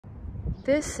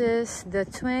This is the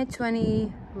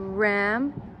 2020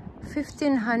 Ram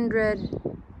 1500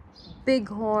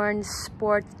 Bighorn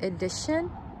Sport Edition.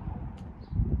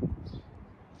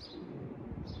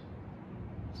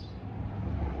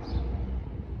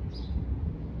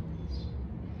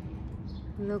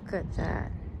 Look at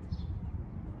that.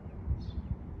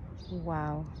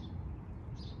 Wow.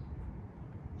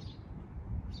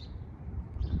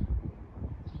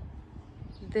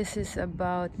 This is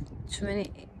about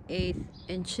 28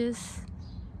 inches.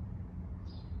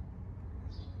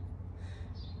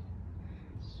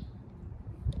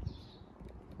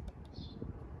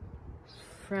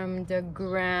 From the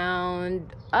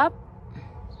ground up,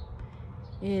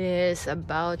 it is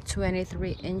about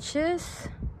 23 inches.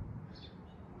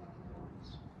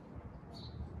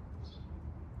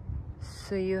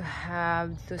 So you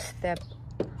have to step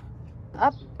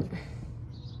up,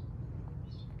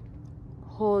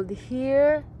 hold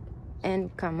here,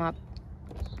 and come up.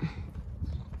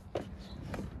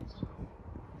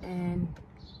 And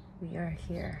we are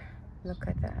here. Look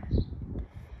at that.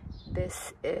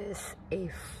 This is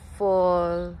a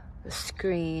full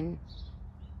screen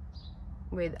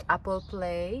with Apple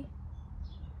Play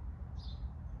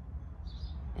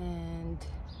and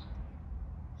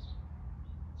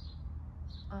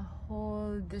a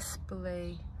whole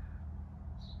display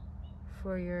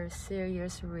for your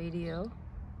Sirius radio.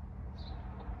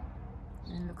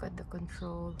 And look at the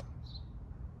control.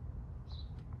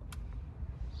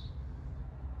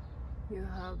 You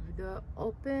have the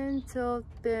open, tilt,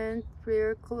 bend,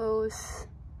 rear, close.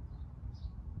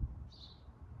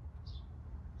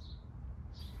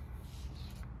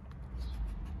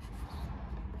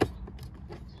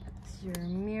 There's your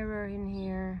mirror in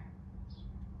here.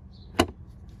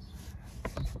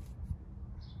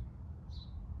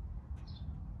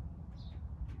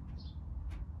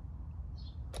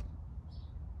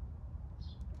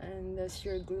 And that's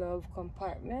your glove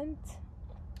compartment.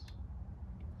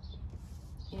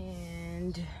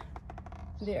 And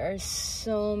there are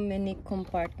so many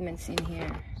compartments in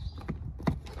here.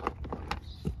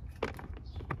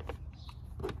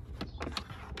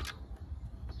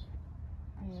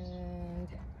 And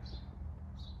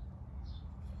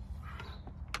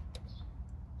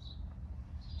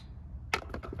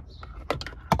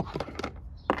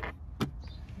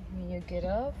when you get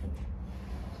up,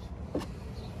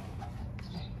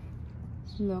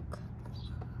 look,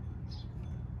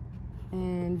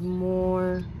 and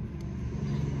more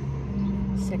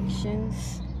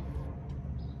sections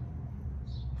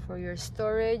for your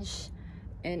storage,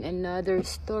 and another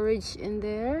storage in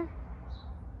there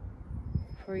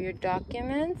for your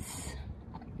documents.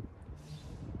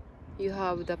 You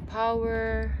have the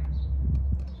power.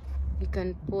 You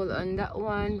can pull on that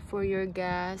one for your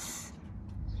gas.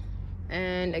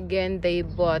 And again, they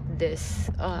bought this.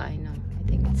 Oh, I know. I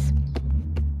think it's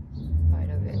part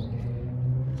of it.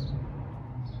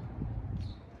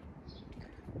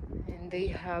 And they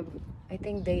have, I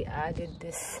think they added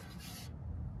this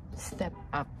step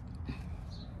up.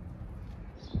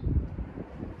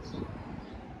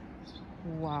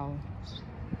 Wow.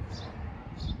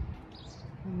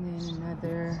 And then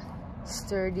another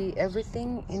sturdy.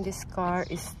 Everything in this car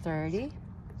is sturdy.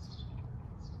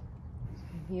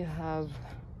 You have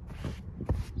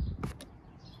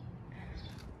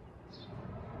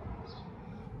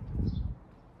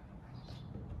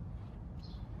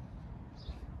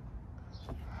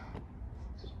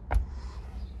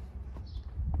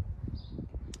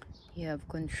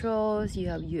controls, you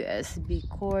have USB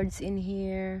cords in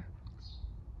here,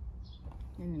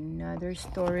 and another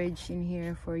storage in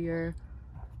here for your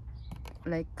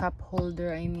like cup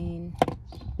holder, I mean.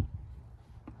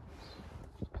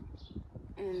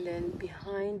 And then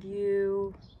behind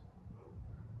you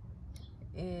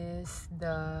is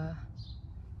the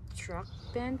truck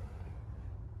tent.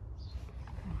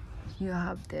 You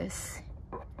have this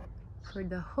for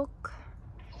the hook,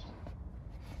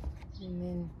 and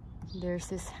then there's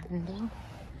this handle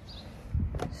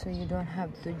so you don't have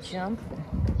to jump.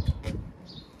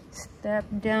 Step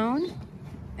down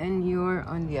and you're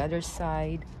on the other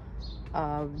side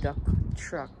of the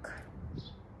truck.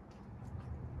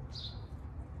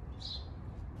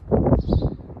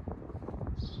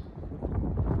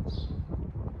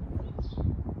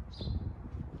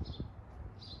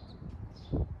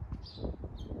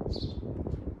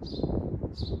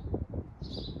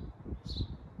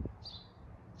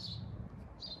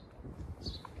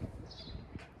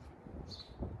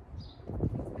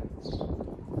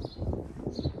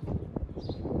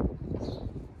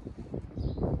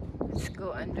 Let's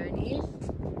go underneath.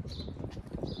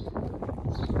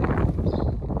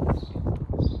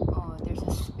 Oh, there's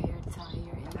a spare tire.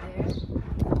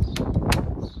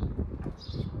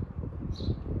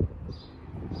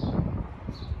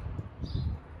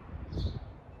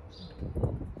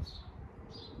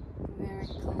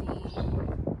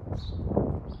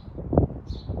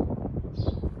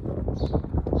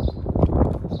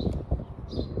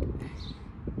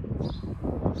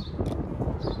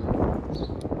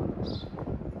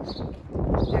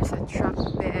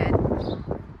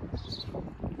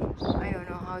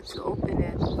 open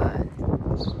it, but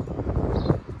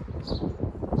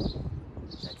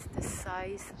that's the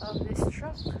size of this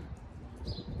truck.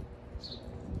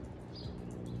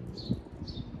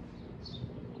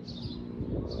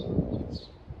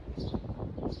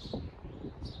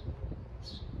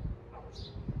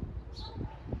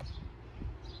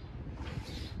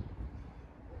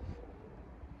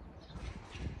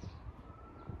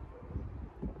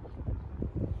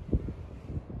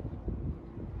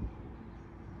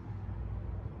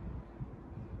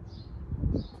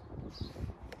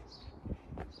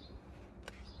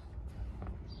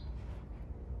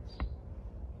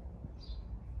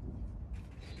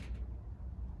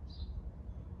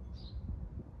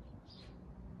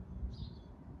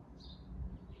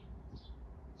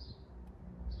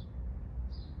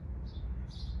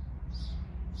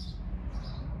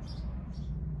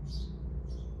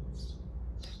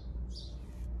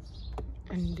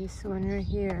 And this one right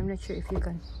here, I'm not sure if you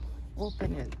can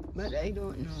open it, but I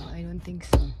don't know. I don't think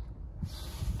so.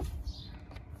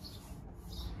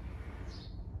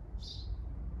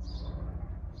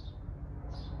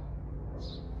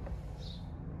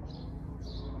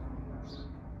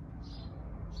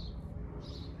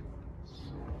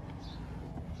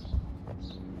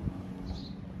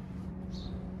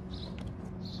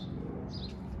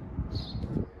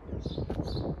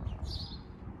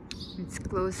 Let's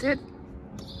close it.